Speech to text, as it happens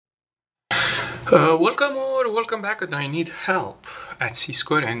Welcome back, and I need help at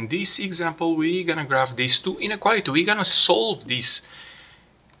C-square. And this example, we're gonna graph these two inequalities. We're gonna solve this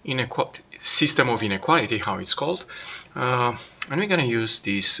system of inequality, how it's called, and we're gonna use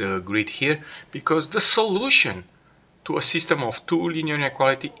this grid here because the solution to a system of two linear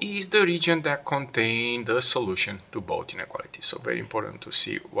inequality is the region that contains the solution to both inequalities. So very important to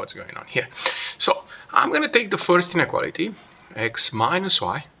see what's going on here. So I'm gonna take the first inequality, x minus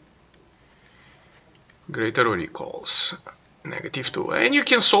y greater or equals -2, and you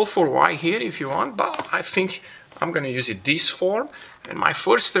can solve for y here if you want, but I think I'm going to use it this form, and my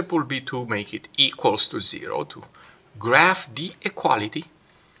first step will be to make it equals to 0, to graph the equality.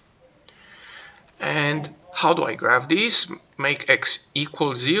 And how do I graph this? Make x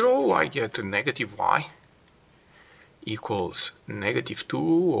equal 0, I get a negative y equals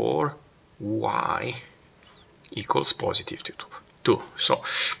 -2, or y equals positive 2. So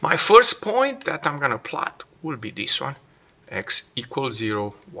my first point that I'm going to plot will be this one, x equals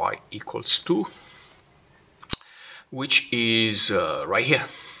 0, y equals 2, which is right here.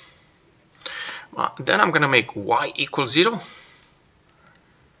 Then I'm going to make y equals 0,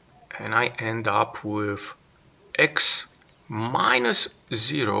 and I end up with x minus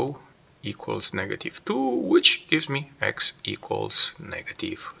 0 equals -2, which gives me x equals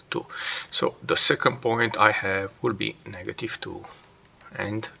 -2. So the second point I have will be -2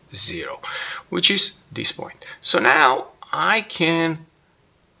 and 0, which is this point. So now I can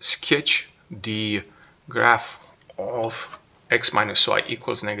sketch the graph of x minus y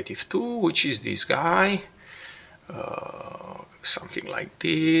equals -2, which is this guy. Something like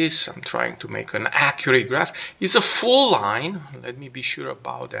this. I'm trying to make an accurate graph. It's a full line. Let me be sure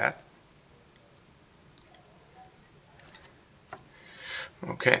about that.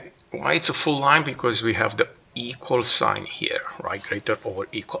 Okay, why it's a full line? Because we have the equal sign here, right? Greater or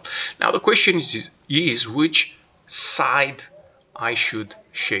equal. Now the question is which side I should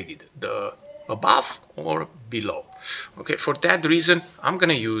shade it, the above or below. Okay, for that reason I'm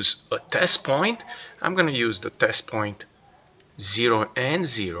going to use a test point. I'm going to use the test point 0 and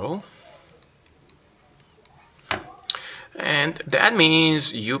 0, and that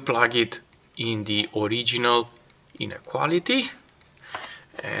means you plug it in the original inequality,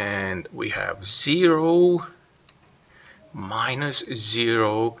 and we have 0 minus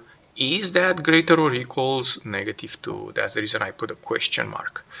 0. Is that greater or equals -2? That's the reason I put a question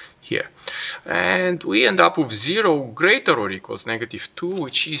mark here. And we end up with 0 greater or equals -2,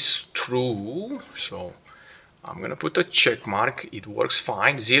 which is true. So I'm going to put a check mark. It works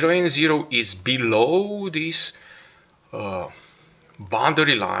fine. 0 and 0 is below this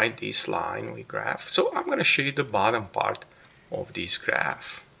boundary line, this line we graph. So I'm going to shade the bottom part of this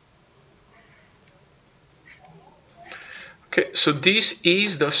graph. Okay, so this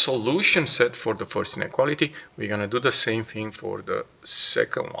is the solution set for the first inequality. We're going to do the same thing for the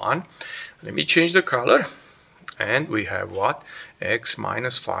second one. Let me change the color. And we have what? X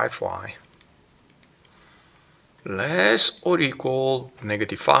minus 5y less or equal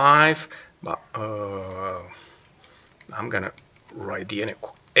 -5. But I'm going to write the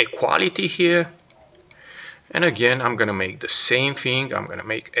inequality here. And again, I'm going to make the same thing. I'm going to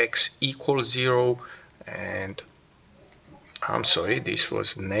make x equals 0, and I'm sorry, this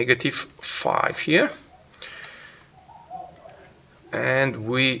was -5 here. And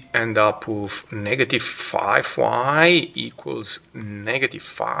we end up with -5y equals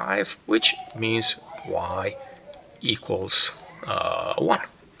 -5, which means y equals 1.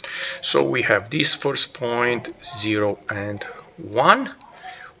 So we have this first point, 0 and 1,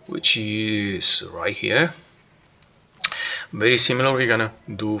 which is right here. Very similar we're gonna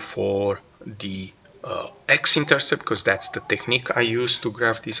do for the x-intercept, because that's the technique I use to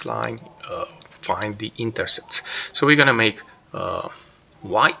graph this line, find the intercepts. So we're gonna make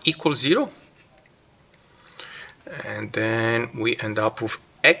y equals 0, and then we end up with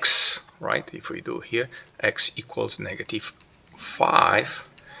x, right? If we do here, x equals -5,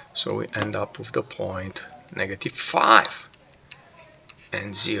 so we end up with the point -5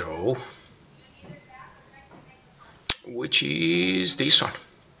 and 0, which is this one.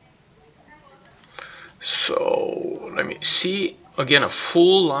 So let me see again a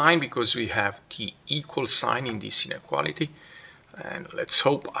full line, because we have the equal sign in this inequality. And let's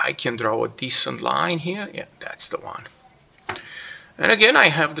hope I can draw a decent line here. Yeah, that's the one. And again, I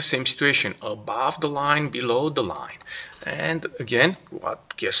have the same situation, above the line, below the line. And again,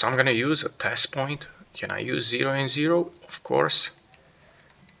 what guess I'm going to use a test point. Can I use 0 and 0? Of course.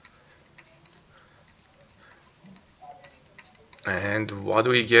 And what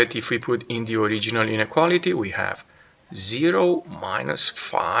do we get if we put in the original inequality? We have 0 minus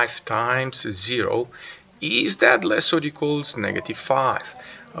 5 times 0, is that less or equals negative 5?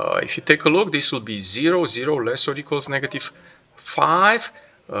 If you take a look, this will be 0, 0 less or equals negative 5.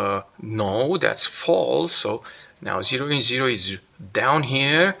 No, that's false. So now 0 and 0 is down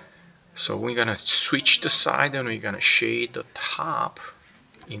here. So we're going to switch the side and we're going to shade the top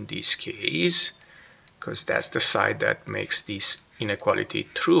in this case, because that's the side that makes this inequality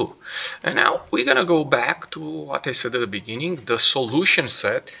true. And now we're going to go back to what I said at the beginning. The solution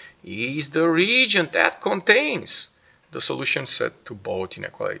set is the region that contains the solution set to both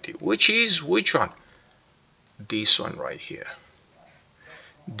inequality, which is which one? This one right here.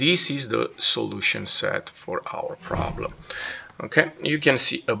 This is the solution set for our problem. Okay, you can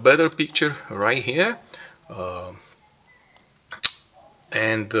see a better picture right here.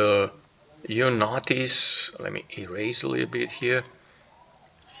 And you notice, let me erase a little bit here.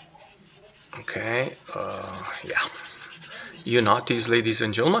 Okay, yeah. You notice, ladies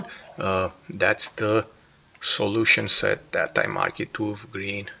and gentlemen, that's the solution set that I mark it with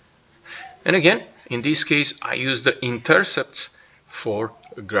green. And again, in this case, I use the intercepts for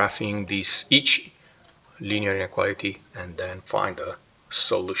graphing each linear inequality and then find a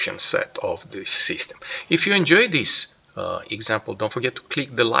solution set of this system. If you enjoyed this example, don't forget to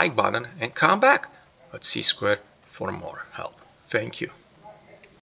click the like button and come back at C-Square for more help. Thank you.